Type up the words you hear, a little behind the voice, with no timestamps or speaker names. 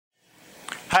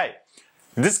Hi,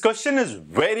 this question is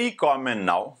very common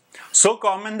now, so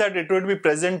common that it would be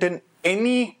present in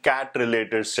any CAT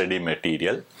related study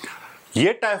material.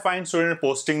 Yet I find students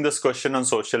posting this question on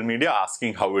social media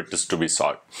asking how it is to be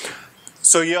solved.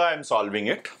 So here I am solving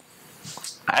it.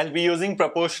 I'll be using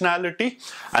proportionality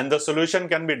and the solution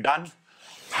can be done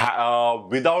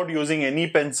without using any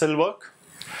pencil work.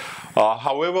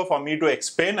 However, for me to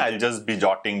explain, I'll just be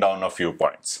jotting down a few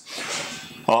points.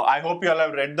 I hope you all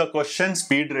have read the question.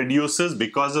 Speed reduces.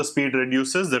 Because the speed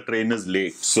reduces, the train is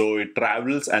late. So it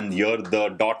travels, and here the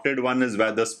dotted one is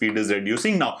where the speed is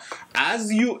reducing. Now,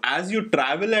 as you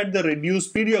travel at the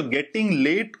reduced speed, you're getting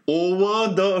late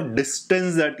over the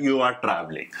distance that you are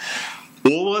traveling.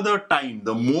 Over the time,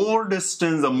 the more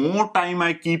distance, the more time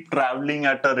I keep traveling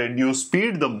at a reduced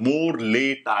speed, the more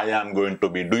late I am going to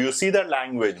be. Do you see the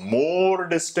language? More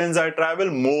distance I travel,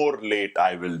 more late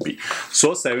I will be.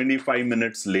 So 75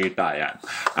 minutes late I am.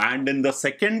 And in the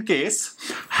second case,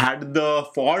 had the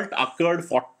fault occurred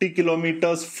 40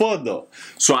 kilometers further,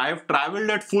 so I have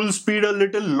traveled at full speed a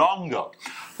little longer.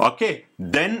 Okay,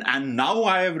 then and now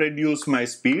I have reduced my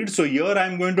speed. So here I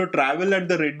am going to travel at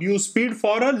the reduced speed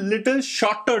for a little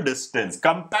shorter distance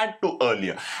compared to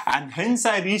earlier. And hence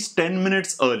I reached 10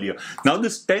 minutes earlier. Now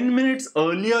this 10 minutes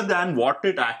earlier than what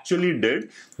it actually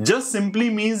did just simply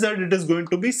means that it is going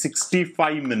to be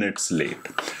 65 minutes late.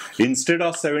 Instead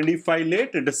of 75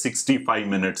 late, it is 65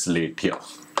 minutes late here.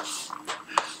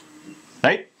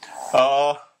 Right?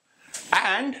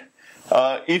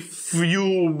 If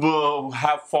you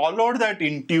have followed that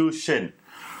intuition,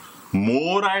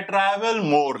 more I travel,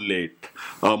 more late.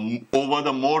 Over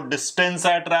the more distance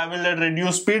I travel at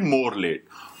reduced speed, more late.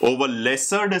 Over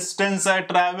lesser distance I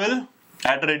travel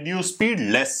at reduced speed,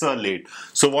 lesser late.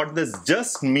 So what this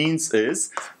just means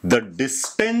is the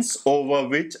distance over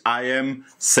which I am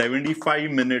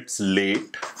 75 minutes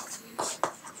late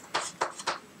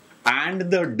and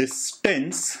the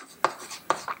distance,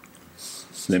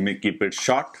 let me keep it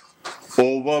short,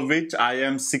 over which I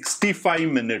am 65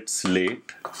 minutes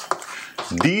late,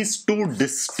 these two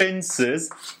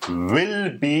distances will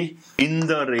be in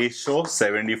the ratio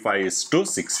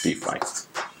 75:65.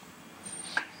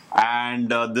 And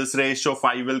this ratio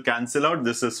 5 will cancel out.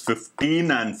 This is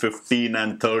 15 and 15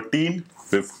 and 13.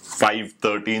 5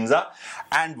 13s are.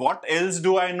 And what else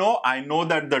do I know? I know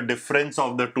that the difference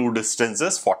of the two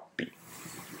distances is 40.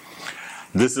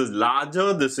 This is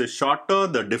larger, this is shorter,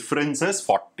 the difference is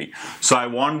 40. So I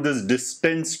want this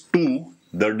distance 2,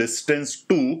 the distance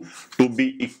 2 to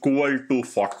be equal to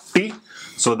 40.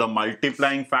 So the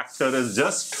multiplying factor is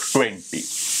just 20.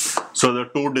 So the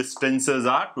two distances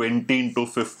are 20 into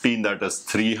 15, that is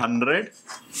 300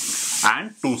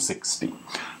 and 260.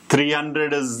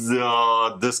 300 is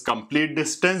this complete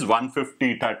distance,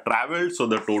 150 it had traveled, so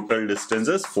the total distance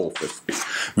is 450.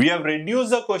 We have reduced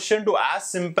the question to as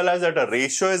simple as that a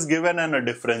ratio is given and a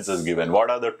difference is given. What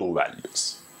are the two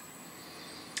values?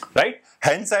 Right?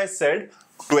 Hence I said,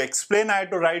 to explain I had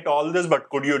to write all this, but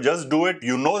could you just do it?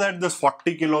 You know that this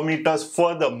 40 kilometers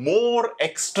further, more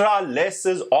extra less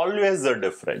is always the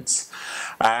difference.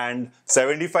 And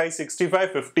 75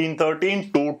 65 15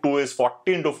 13, 2 2 is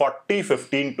 40 into 40,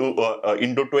 15 2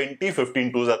 into 20,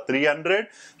 15 2s are 300,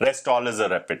 rest all is a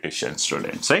repetition,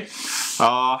 students, right?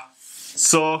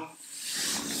 So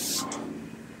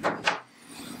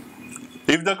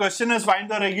if the question is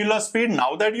find the regular speed,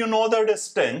 now that you know the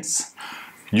distance,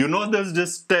 you know this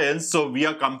distance, so we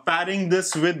are comparing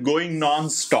this with going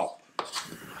non-stop,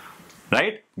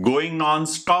 right? Going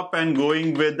non-stop and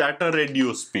going with at a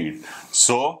reduced speed.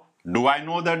 So, do I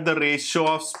know that the ratio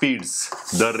of speeds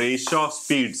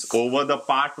over the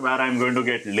part where I'm going to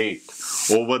get late,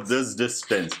 over this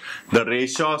distance, the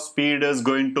ratio of speed is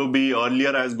going to be,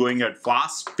 earlier I was going at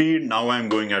fast speed, now I'm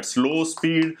going at slow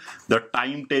speed. The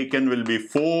time taken will be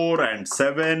 4 and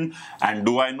 7. And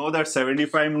do I know that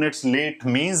 75 minutes late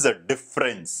means the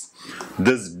difference?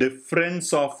 This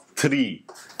difference of 3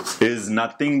 is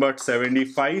nothing but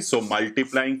 75, so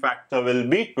multiplying factor will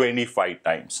be 25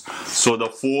 times. So the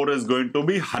 4 is going to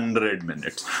be 100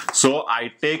 minutes. So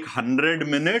I take 100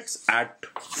 minutes at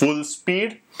full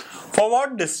speed. For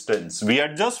what distance? We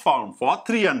had just found for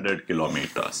 300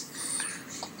 kilometers.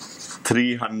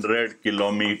 300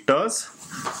 kilometers,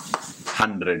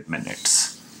 100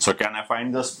 minutes. So can I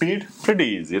find the speed? Pretty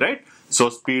easy, right? So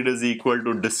speed is equal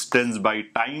to distance by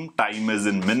time. Time is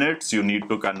in minutes. You need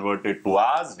to convert it to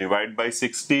hours. Divide by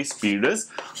 60. Speed is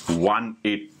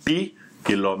 180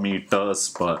 kilometers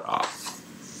per hour.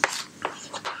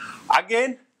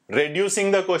 Again,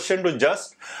 reducing the question to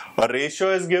just a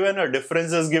ratio is given, a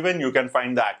difference is given. You can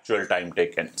find the actual time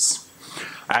taken.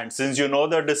 And since you know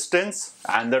the distance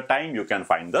and the time, you can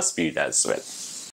find the speed as well.